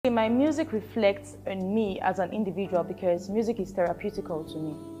My music reflects on me as an individual because music is therapeutical to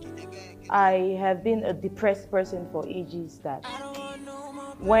me. I have been a depressed person for ages that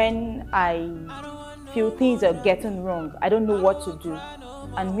when I feel things are getting wrong, I don't know what to do,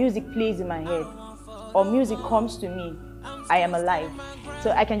 and music plays in my head or music comes to me, I am alive. So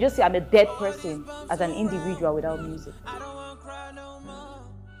I can just say I'm a dead person as an individual without music.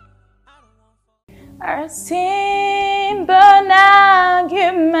 Simba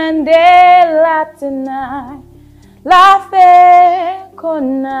Mandela tonight, la fe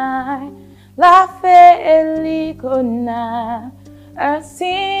konai, la fe eli konai.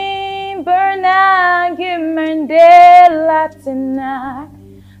 Simba Mandela tonight,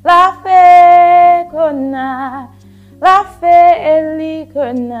 la fe konai, la fe eli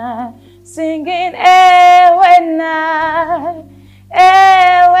konai. Singing ewe nai,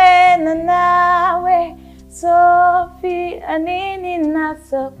 ewe nanawe. Sophie anini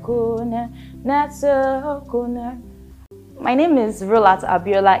nasakuna. My name is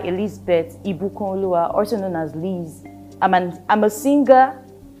Rolat-Abiola Elizabeth Ibukonlua, also known as Leez. I'm a singer,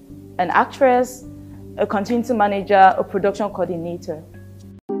 an actress, a continuity manager, a production coordinator.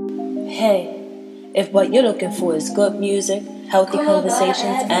 Hey, if what you're looking for is good music, healthy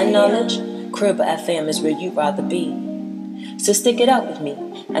conversations, and knowledge, Kroba FM is where you'd rather be. So stick it out with me,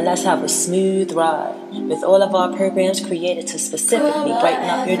 and let's have a smooth ride with all of our programs created to specifically brighten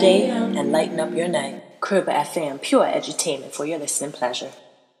up your day and lighten up your night. Kroba FM, pure edutainment for your listening pleasure.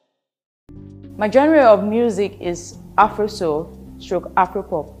 My genre of music is Afro Soul / Afro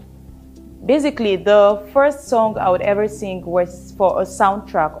Pop. Basically, the first song I would ever sing was for a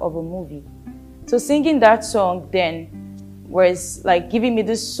soundtrack of a movie. So singing that song then was like giving me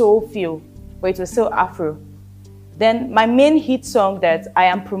this soul feel, but it was still Afro. Then my main hit song that I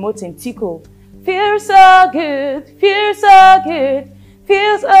am promoting, Tico, feels so good, feels so good,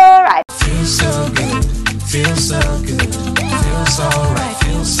 feels alright. Feels so good, feels so good, feels alright,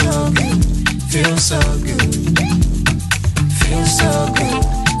 feels so good, feels so good, feels so good,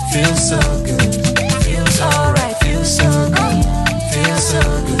 feels so good, feels alright, feels so good, feels so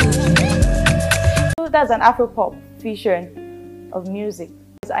good. That's an Afro pop fusion of music.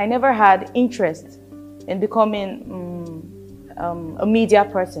 I never had interest in becoming a media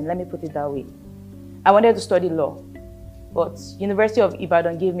person, let me put it that way. I wanted to study law, but University of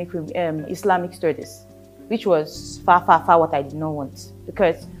Ibadan gave me Islamic studies, which was far what I did not want.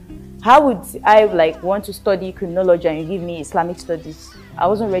 Because how would I want to study criminology and you give me Islamic studies? I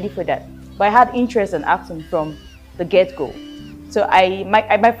wasn't ready for that. But I had interest in acting from the get-go. So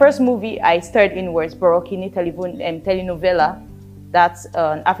my first movie I starred in was Borokini telenovela. That's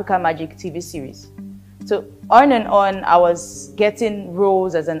an African Magic TV series. So on and on, I was getting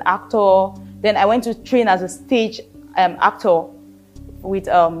roles as an actor. Then I went to train as a stage actor with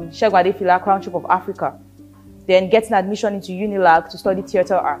Segun Adefila, Crown Troupe of Africa. Then getting admission into Unilag to study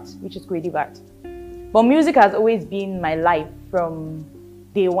theater art, which is creative art. But music has always been my life from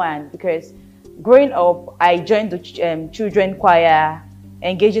day one because growing up, I joined the children choir,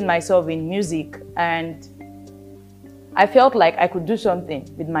 engaging myself in music, and I felt like I could do something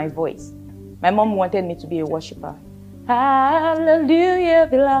with my voice. My mom wanted me to be a worshiper. Hallelujah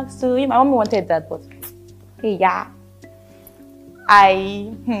belongs to you. My mom wanted that, but yeah.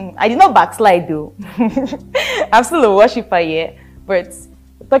 I did not backslide though. I'm still a worshiper, yeah. But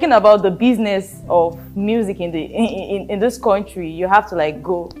talking about the business of music in this country, you have to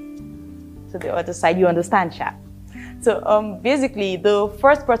go to the other side. You understand, chat? So basically, the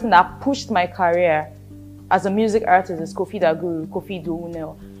first person that pushed my career as a music artist is Kofi Daguru, Kofi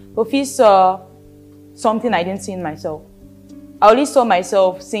Dounel. Kofi saw something I didn't see in myself. I only saw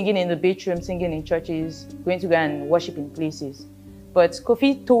myself singing in the bedroom, singing in churches, going to go and worship in places. But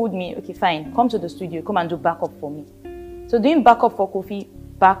Kofi told me, okay, fine, come to the studio, come and do backup for me. So doing backup for Kofi,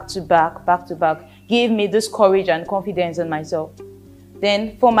 back to back, gave me this courage and confidence in myself.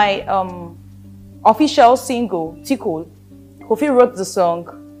 Then for my official single, Tico, Kofi wrote the song,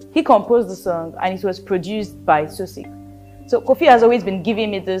 he composed the song, and it was produced by Susik. So Kofi has always been giving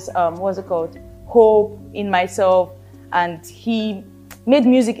me this, hope in myself, and he made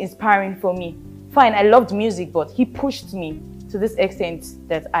music inspiring for me. Fine, I loved music, but he pushed me to this extent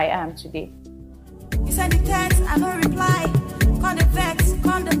that I am today. You send the text, I don't reply. Con the vex,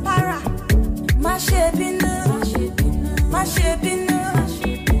 con the para. My shaping, my shaping, my shaping,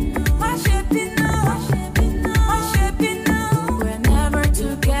 my shaping. We're never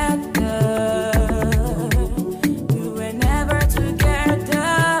together. We were never together.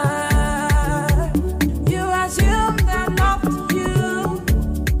 You assume that I loved you.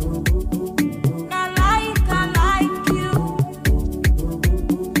 I like you.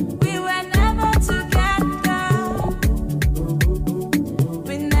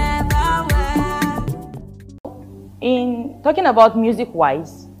 talking about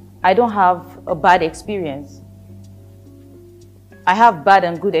music-wise, I don't have a bad experience. I have bad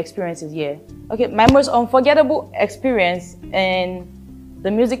and good experiences here. Okay, my most unforgettable experience in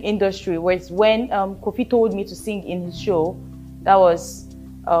the music industry was when Kofi told me to sing in his show. That was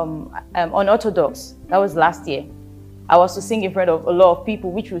Unorthodox. That was last year. I was to sing in front of a lot of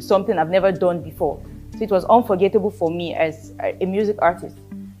people, which was something I've never done before. So it was unforgettable for me as a music artist.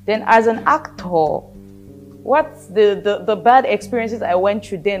 Then as an actor, what's the bad experiences I went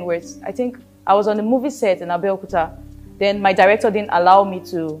through then was, I think I was on the movie set in Abeokuta. Then my director didn't allow me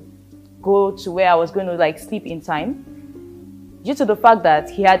to go to where I was going to like sleep in time, due to the fact that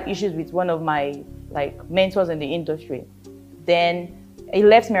he had issues with one of my like mentors in the industry. Then he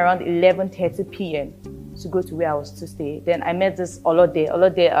left me around 11:30 p.m. to go to where I was to stay. Then I met this Olode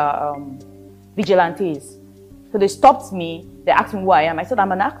vigilantes. So they stopped me, they asked me who I am. I said,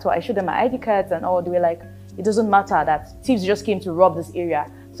 I'm an actor. I showed them my ID cards and all. They were like, it doesn't matter that thieves just came to rob this area,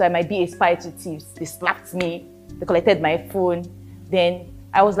 so I might be a spy to thieves. They slapped me, they collected my phone. Then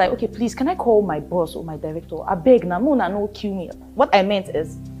I was like, okay, please, can I call my boss or my director? I beg, no kill me. What I meant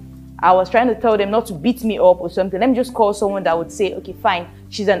is, I was trying to tell them not to beat me up or something. Let me just call someone that would say, okay, fine,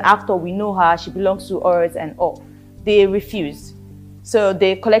 she's an actor, we know her, she belongs to us and all. They refused. So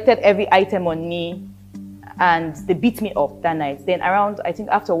they collected every item on me and they beat me up that night. Then around, I think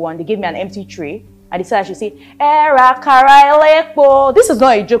after 1, they gave me an empty tray. I decided I should say, this is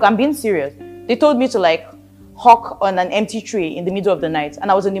not a joke, I'm being serious. They told me to like hawk on an empty tray in the middle of the night, and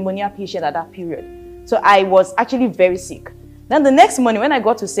I was a pneumonia patient at that period. So I was actually very sick. Then the next morning when I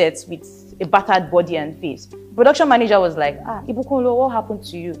got to set with a battered body and face, the production manager was like, Ibukunlo, what happened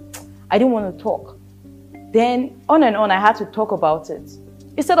to you? I didn't want to talk. Then on and on I had to talk about it.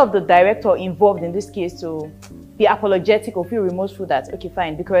 Instead of the director involved in this case to be apologetic or feel remorseful that, okay,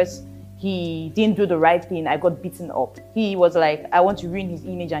 fine, because he didn't do the right thing, I got beaten up. He was like, I want to ruin his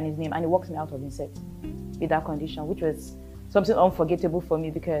image and his name, and he walked me out of his set with that condition, which was something unforgettable for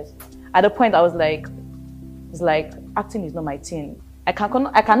me, because at the point I was like, it's like, acting is not my thing. I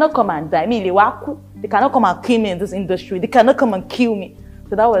cannot come and die. They cannot come and kill me in this industry. They cannot come and kill me.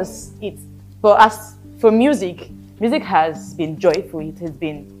 So that was it. But as for music, music has been joyful. It has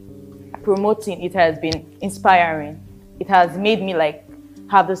been promoting. It has been inspiring. It has made me like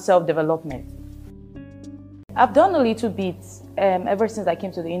have the self-development. I've done a little bit ever since I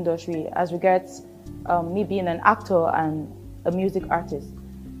came to the industry as regards me being an actor and a music artist.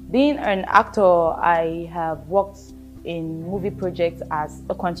 Being an actor, I have worked in movie projects as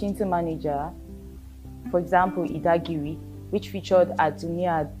a continuity manager. For example, Idagiri, which featured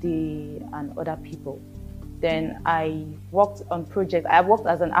Adunia Ade and other people. Then I worked on projects. I worked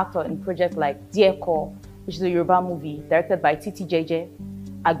as an actor in projects like Dieko, which is a Yoruba movie directed by Titi JJ,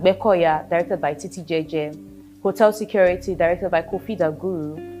 Agbekoya, directed by Titi JJ, Hotel Security, directed by Kofi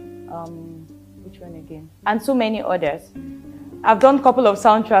Daguru, which one again? And so many others. I've done a couple of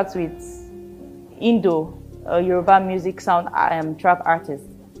soundtracks with Indo, a Yoruba music trap artist.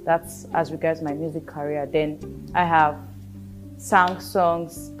 That's as regards my music career. Then I have sang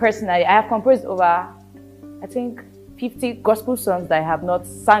songs. Personally, I have composed over, I think, 50 gospel songs that I have not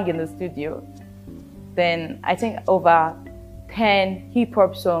sung in the studio. Then I think over 10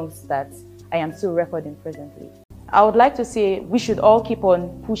 hip-hop songs that I am still recording presently. I would like to say we should all keep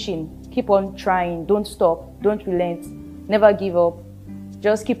on pushing, keep on trying, don't stop, don't relent, never give up.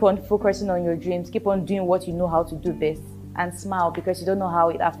 Just keep on focusing on your dreams, keep on doing what you know how to do best, and smile because you don't know how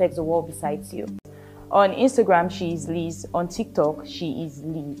it affects the world besides you. On Instagram, she is Leez. On TikTok, she is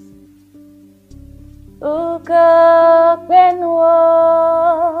Leez. Uka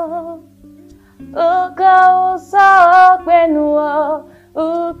Benua, Uka Usa Benua,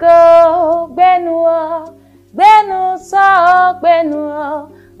 Uka Benua, Benu Sa Benua,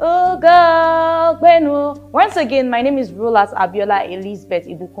 Uka Benua. Once again, my name is Rolat-Abiola Elizabeth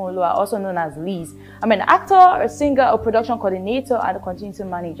Ibukunloa, also known as Leez. I'm an actor, a singer, a production coordinator, and a continuity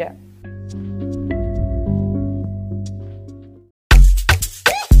manager.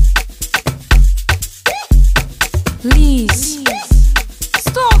 Leez.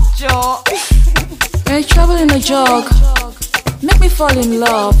 Stop, Joe. We're traveling a jog. Make me fall in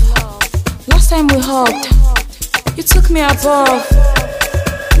love. Last time we hugged, you took me above.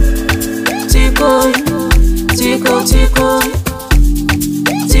 Tico, tico, tico,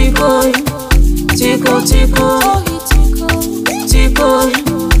 tico, tico, tico,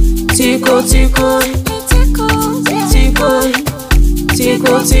 tico, tico, tico,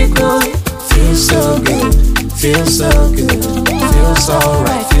 tico, tico. Feels so good, feels so good, feels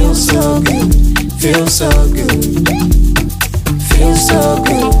alright, feels so good, feels so good, feels so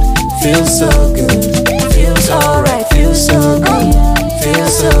good, feels so good, feels alright, feels so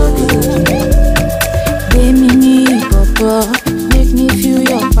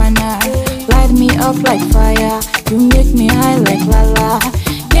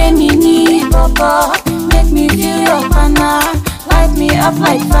up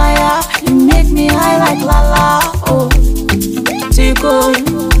like fire. You make me high like la la. Oh, tickle,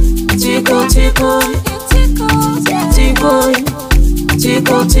 tickle, tickle, tickle,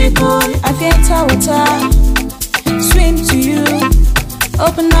 tickle, tickle. I get water, swim to you,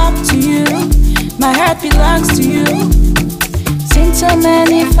 open up to you. My heart belongs to you. Seen so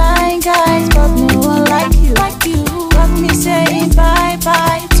many fine guys, but no one like you. Got me saying bye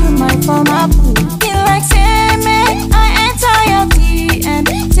bye to my former boo. He like say me, I enter your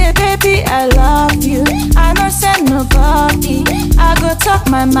DM. Say baby I love you. I don't send nobody. I go talk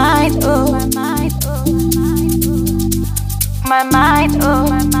my mind, oh my mind, oh my mind, oh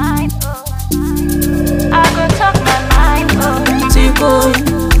my mind, oh. I go talk my mind, oh. Tickle,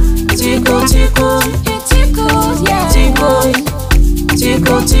 tickle, tickle, it tickles, yeah. Tickle,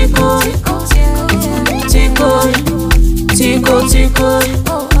 tickle, tickle, tickle, tickle, tickle,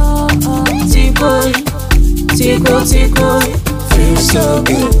 oh oh oh. Tickle, tickle, tickle. Feels so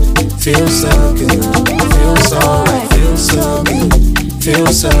good, feels so good, feels alright, feels so good,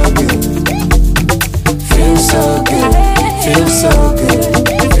 feels so good, feels so good, feels so good,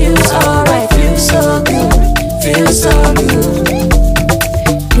 feels alright, feels so good, feels so good.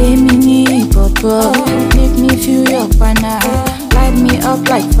 Give me papa, make me feel your fire. Light me up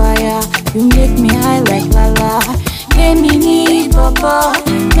like fire, you make me high like lala. Give me papa,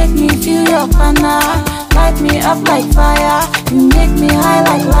 make me feel your fire. Light me up like fire, you make me high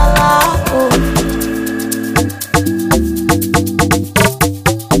like lala. Oh.